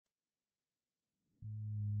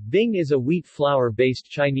Bing is a wheat flour-based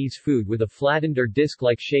Chinese food with a flattened or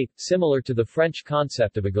disc-like shape, similar to the French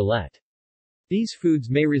concept of a galette. These foods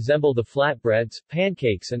may resemble the flatbreads,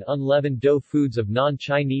 pancakes and unleavened dough foods of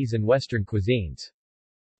non-Chinese and Western cuisines.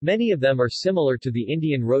 Many of them are similar to the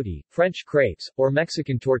Indian roti, French crepes, or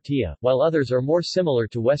Mexican tortilla, while others are more similar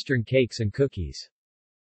to Western cakes and cookies.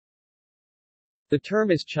 The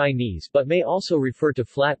term is Chinese but may also refer to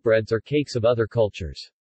flatbreads or cakes of other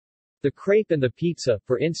cultures. The crepe and the pizza,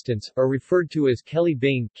 for instance, are referred to as Kelly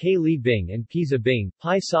Bing, Kei Bing and Pizza Bing,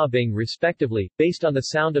 Pai Sa Bing respectively, based on the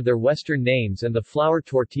sound of their Western names, and the flour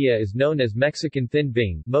tortilla is known as Mexican Thin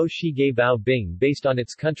Bing, Mo Shi Ge Bao Bing based on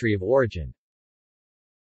its country of origin.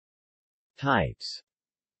 Types.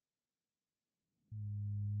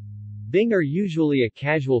 Bing are usually a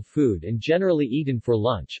casual food and generally eaten for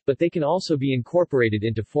lunch, but they can also be incorporated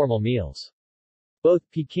into formal meals. Both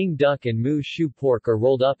Peking duck and mu shu pork are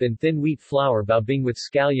rolled up in thin wheat flour bao bing with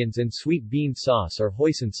scallions and sweet bean sauce or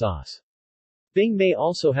hoisin sauce. Bing may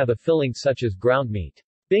also have a filling such as ground meat.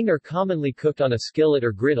 Bing are commonly cooked on a skillet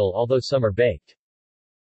or griddle, although some are baked.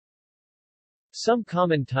 Some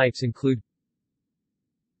common types include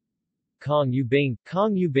Kong Yu Bing,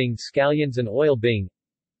 scallions and oil Bing,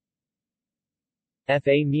 Fa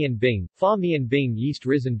Mian Bing, Fa Mian Bing, yeast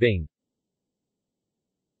risen Bing,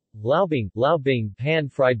 Lao Bing,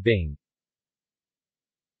 pan-fried Bing,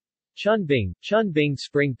 Chun Bing,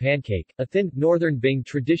 spring pancake, a thin, northern Bing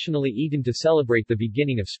traditionally eaten to celebrate the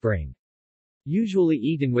beginning of spring. Usually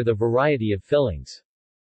eaten with a variety of fillings.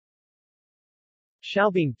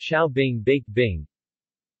 Xiaobing, baked Bing,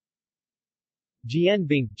 Jian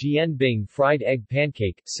Bing, fried egg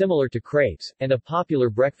pancake, similar to crepes, and a popular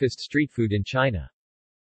breakfast street food in China.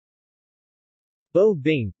 Bao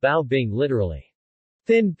Bing, literally,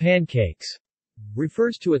 thin pancakes,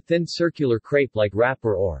 refers to a thin circular crepe-like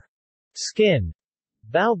wrapper or skin.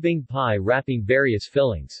 Bao Bing pie wrapping various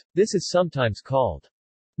fillings. This is sometimes called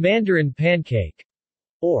Mandarin pancake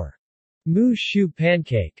or mu shu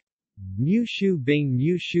pancake, mu shu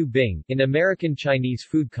bing in American Chinese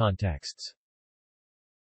food contexts.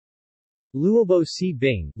 Luobo si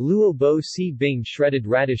bing, shredded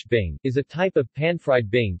radish Bing, is a type of pan-fried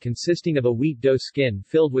Bing consisting of a wheat dough skin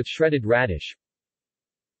filled with shredded radish.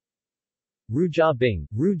 Rujia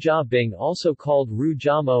Bing, also called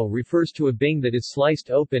Rujia Mo, refers to a Bing that is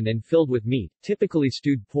sliced open and filled with meat, typically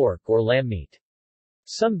stewed pork or lamb meat.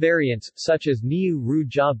 Some variants, such as Niu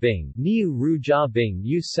Rujia Bing,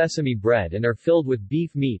 use sesame bread and are filled with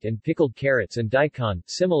beef meat and pickled carrots and daikon,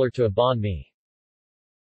 similar to a banh mi.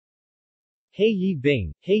 Hei Yi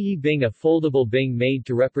Bing, a foldable Bing made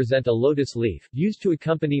to represent a lotus leaf, used to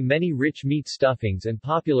accompany many rich meat stuffings and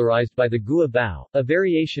popularized by the Gua Bao, a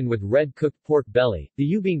variation with red cooked pork belly. The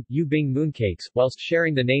Yubing mooncakes, whilst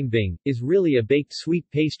sharing the name Bing, is really a baked sweet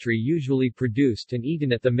pastry usually produced and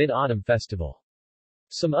eaten at the Mid-Autumn Festival.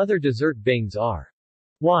 Some other dessert Bings are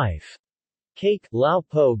wife cake, Lao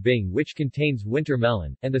Po Bing, which contains winter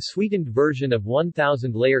melon, and the sweetened version of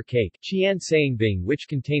 1,000-layer cake, Qian Saying Bing, which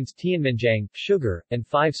contains tianmenjiang, sugar, and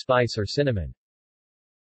 5-spice or cinnamon.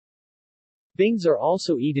 Bings are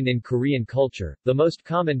also eaten in Korean culture, the most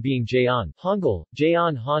common being Jaeon, Hangul,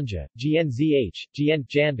 Jaeon Hanja, Jian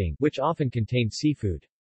Janbing, which often contain seafood.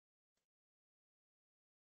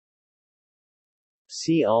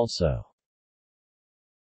 See also.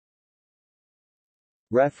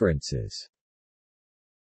 References.